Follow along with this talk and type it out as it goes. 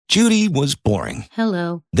Judy was boring.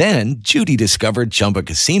 Hello. Then Judy discovered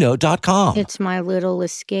ChumbaCasino.com. It's my little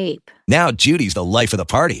escape. Now Judy's the life of the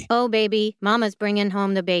party. Oh, baby, mama's bringing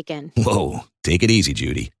home the bacon. Whoa, take it easy,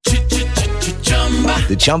 Judy.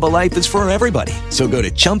 The Chumba life is for everybody. So go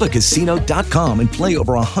to ChumbaCasino.com and play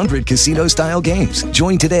over 100 casino-style games.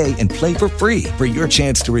 Join today and play for free for your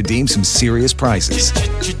chance to redeem some serious prizes.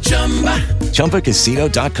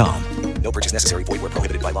 ChumbaCasino.com. No purchase necessary. Void where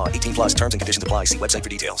prohibited by law. 18 plus terms and conditions apply. See website for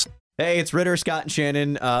details. Hey, it's Ritter, Scott, and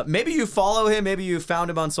Shannon. Maybe you follow him. Maybe you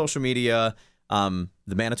found him on social media. The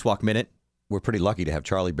Manitowoc Minute. We're pretty lucky to have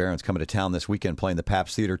Charlie Berens coming to town this weekend playing the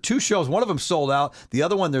Pabst Theater. 2 shows. One of them sold out. The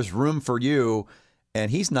other one, there's room for you.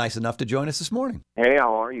 And he's nice enough to join us this morning. Hey,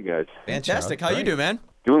 how are you guys? Fantastic. Charlie, How you doing, man?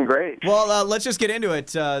 Doing great. Well, let's just get into it.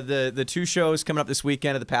 The 2 shows coming up this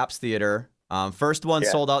weekend at the Pabst Theater. First one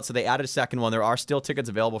sold out, so they added a second one. There are still tickets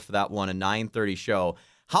available for that one, a 9:30 show.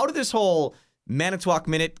 How did this whole Manitowoc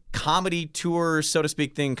Minute comedy tour, so to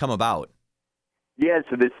speak, thing come about? Yeah,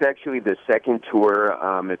 so this is actually the second tour.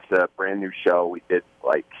 It's a brand new show. We did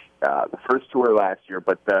the first tour last year,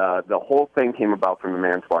 but the whole thing came about from the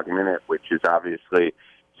Manitowoc Minute, which is obviously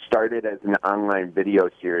started as an online video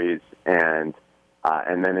series, and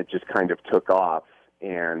then it just kind of took off.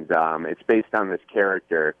 And it's based on this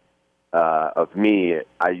character of me.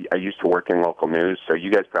 I used to work in local news, so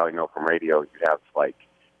you guys probably know from radio, you have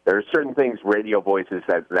there are certain things, radio voices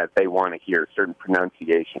that they want to hear, certain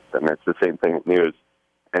pronunciations, and it's the same thing with news.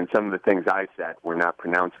 And some of the things I said were not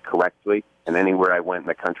pronounced correctly, and anywhere I went in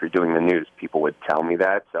the country doing the news, people would tell me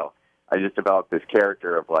that. So I just developed this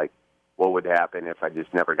character of what would happen if I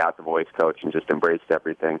just never got the voice coach and just embraced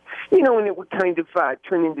everything. And it would kind of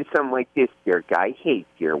turn into something like this, dear guy. Hey,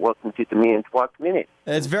 dear, welcome to the Manitowoc Minute.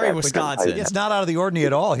 It's very Wisconsin. It's not out of the ordinary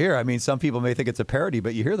at all here. I mean, some people may think it's a parody,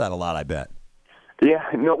 but you hear that a lot, I bet. Yeah,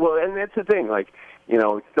 no, well, and that's the thing.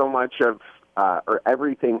 So much of or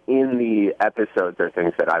everything in the episodes are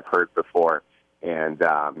things that I've heard before, and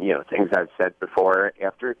things I've said before.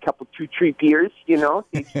 After a couple 2-3 beers, they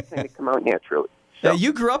just kind of come out naturally. So.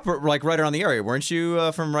 You grew up right around the area, weren't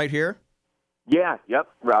you? From right here? Yeah, yep.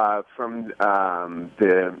 From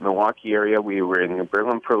the Milwaukee area, we were in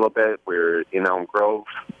Berlin for a little bit. We're in Elm Grove,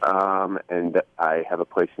 and I have a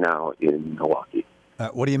place now in Milwaukee.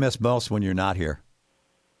 What do you miss most when you're not here?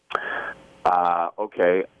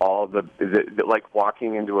 Okay, all the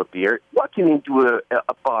walking into a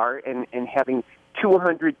bar and having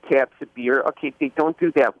 200 taps of beer. Okay, they don't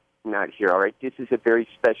do that not here, all right? This is a very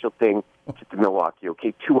special thing to Milwaukee,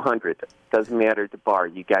 okay? 200. Doesn't matter the bar.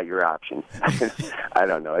 You got your options. I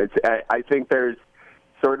don't know. I think there's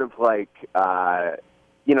sort of it's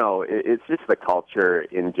just the culture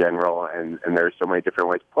in general, and there's so many different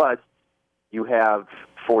ways. Plus, you have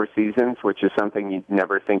 4 seasons, which is something you'd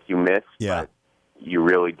never think you miss. Yeah. But you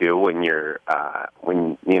really do when you're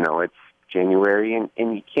it's January and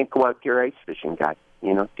you can't go out your ice fishing, guys.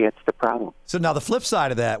 That's the problem. So now the flip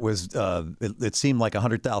side of that was it seemed like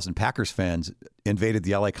 100,000 Packers fans invaded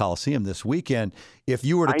the LA Coliseum this weekend. If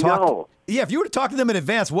you were to if you were to talk to them in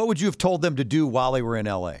advance, what would you have told them to do while they were in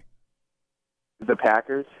LA? The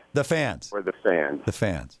Packers? The fans. Or the fans? The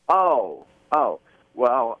fans. Oh.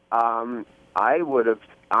 Well, I would have,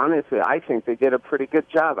 honestly, I think they did a pretty good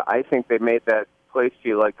job. I think they made that place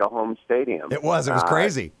feel like a home stadium. It was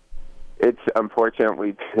crazy. It's unfortunate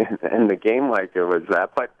we didn't end the game like it was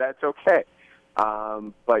that, but that's okay.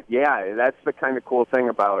 But yeah, that's the kind of cool thing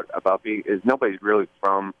about being, is nobody's really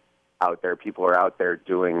from out there. People are out there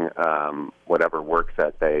doing whatever work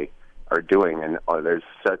that they are doing, and there's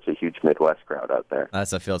such a huge Midwest crowd out there. I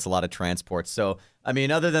feel it's a lot of transport. So, I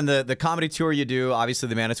mean, other than the comedy tour you do, obviously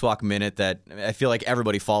the Manitowoc Minute that I feel like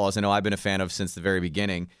everybody follows. I know I've been a fan of since the very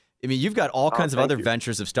beginning. I mean, you've got all kinds of other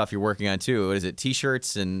ventures of stuff you're working on, too. What is it,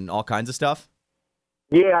 T-shirts and all kinds of stuff?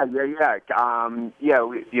 Yeah. There's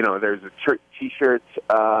a T-shirts,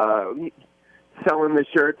 selling the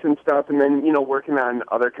shirts and stuff, and then, working on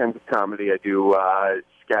other kinds of comedy. I do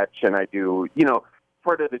sketch, and I do,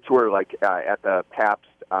 part of the tour, at the Pabst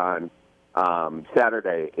on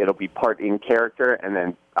Saturday, it'll be part in character, and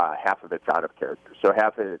then half of it's out of character. So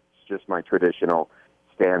half of it's just my traditional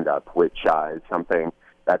stand-up, which is something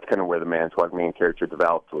that's kind of where the Manitowoc main character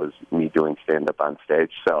developed, was me doing stand-up on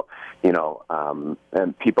stage. So,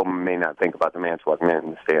 and people may not think about the Manitowoc Minute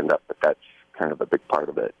and stand-up, but that's kind of a big part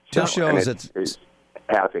of it. Two shows. It's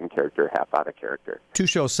half in character, half out of character. 2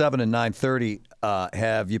 shows, 7 and 9:30.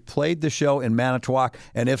 Have you played the show in Manitowoc?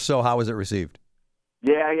 And if so, how was it received?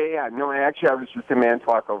 Yeah. No, I was just in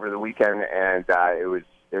Manitowoc over the weekend, and it was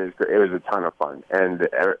great. It was a ton of fun. And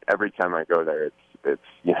every time I go there, it's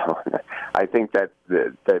I think that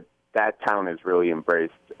that town has really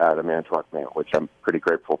embraced the Manitowoc Man, which I'm pretty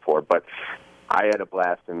grateful for. But I had a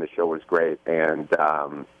blast, and the show was great. And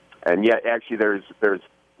yet, actually, there's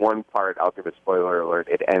one part. I'll give a spoiler alert.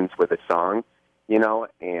 It ends with a song,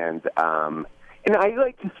 and I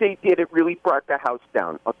like to say that it really brought the house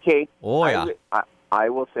down. Okay. Oh yeah. I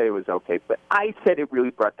will say it was okay, but I said it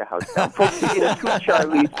really brought the house down. Folks, you get 2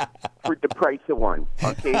 Charlies for the price of 1.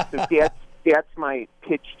 Okay, so that's my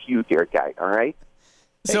pitch to you, dear guy. All right.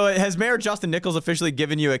 So has Mayor Justin Nichols officially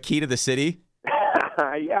given you a key to the city?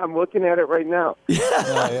 Yeah, I'm looking at it right now.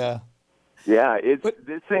 Yeah. Yeah,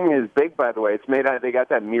 this thing is big, by the way. It's made out. They got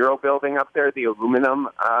that Miro building up there, the aluminum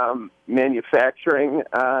manufacturing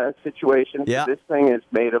situation. Yeah. This thing is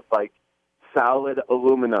made of like solid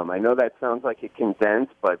aluminum. I know that sounds like it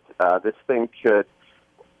condensed, but this thing should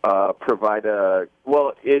provide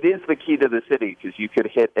it is the key to the city because you could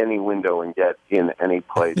hit any window and get in any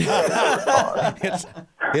place.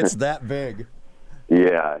 It's that big.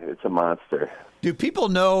 Yeah, it's a monster. Do people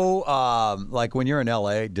know, like when you're in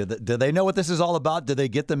L.A., do they know what this is all about? Do they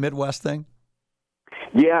get the Midwest thing?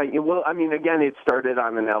 Yeah, well, I mean, again, it started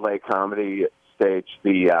on an L.A. comedy stage.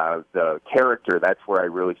 The character, that's where I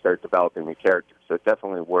really started developing the character. So it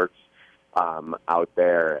definitely works out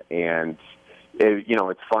there. And,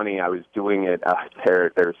 it's funny, I was doing it out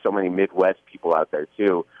there. There's so many Midwest people out there,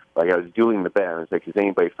 too. Like, I was doing the bit. I was like, is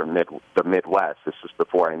anybody from the Midwest? This was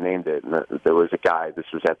before I named it. And there was a guy, this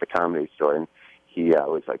was at the Comedy Store, and he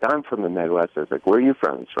was like, I'm from the Midwest. I was like, where are you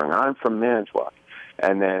from? He's from, I'm from Manitowoc.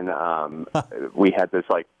 And then we had this,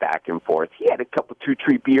 like, back and forth. He had a couple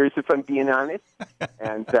 2-3 beers, if I'm being honest.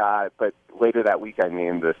 And but later that week, I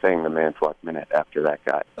named the thing the Manitowoc Minute after that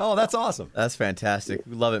guy. Oh, that's awesome. That's fantastic.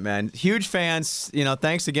 We love it, man. Huge fans.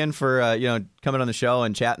 Thanks again for, coming on the show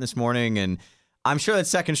and chatting this morning. And I'm sure that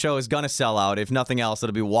second show is going to sell out. If nothing else,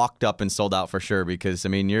 it'll be walked up and sold out for sure because, I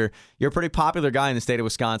mean, you're a pretty popular guy in the state of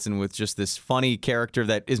Wisconsin with just this funny character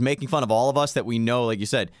that is making fun of all of us that we know, like you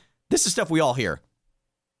said, this is stuff we all hear.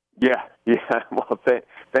 Yeah. Well,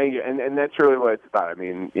 thank you. And that's really what it's about. I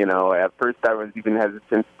mean, at first I was even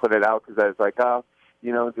hesitant to put it out because I was like,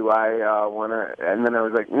 do I want to? And then I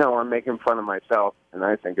was like, no, I'm making fun of myself, and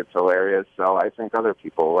I think it's hilarious. So I think other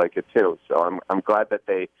people like it too. So I'm glad that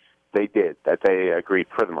they did, that they agreed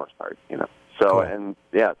for the most part, So, cool. And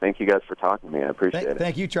yeah, thank you guys for talking to me. I appreciate it.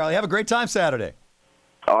 Thank you, Charlie. Have a great time Saturday.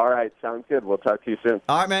 All right. Sounds good. We'll talk to you soon.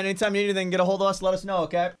 All right, man. Anytime you need anything, get a hold of us. Let us know,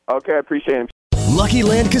 okay? Okay. I appreciate it. Lucky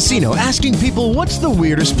Land Casino, asking people, what's the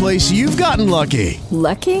weirdest place you've gotten lucky?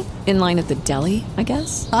 Lucky? In line at the deli, I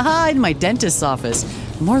guess? Aha, in my dentist's office.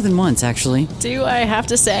 More than once, actually. Do I have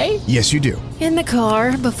to say? Yes, you do. In the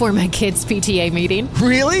car before my kids' PTA meeting.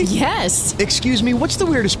 Really? Yes. Excuse me, what's the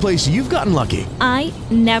weirdest place you've gotten lucky? I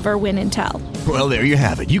never win and tell. Well, there you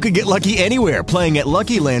have it. You can get lucky anywhere, playing at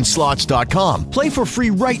LuckyLandSlots.com. Play for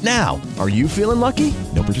free right now. Are you feeling lucky?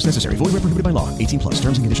 No purchase necessary. Void where prohibited by law. 18+.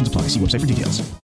 Terms and conditions apply. See website for details.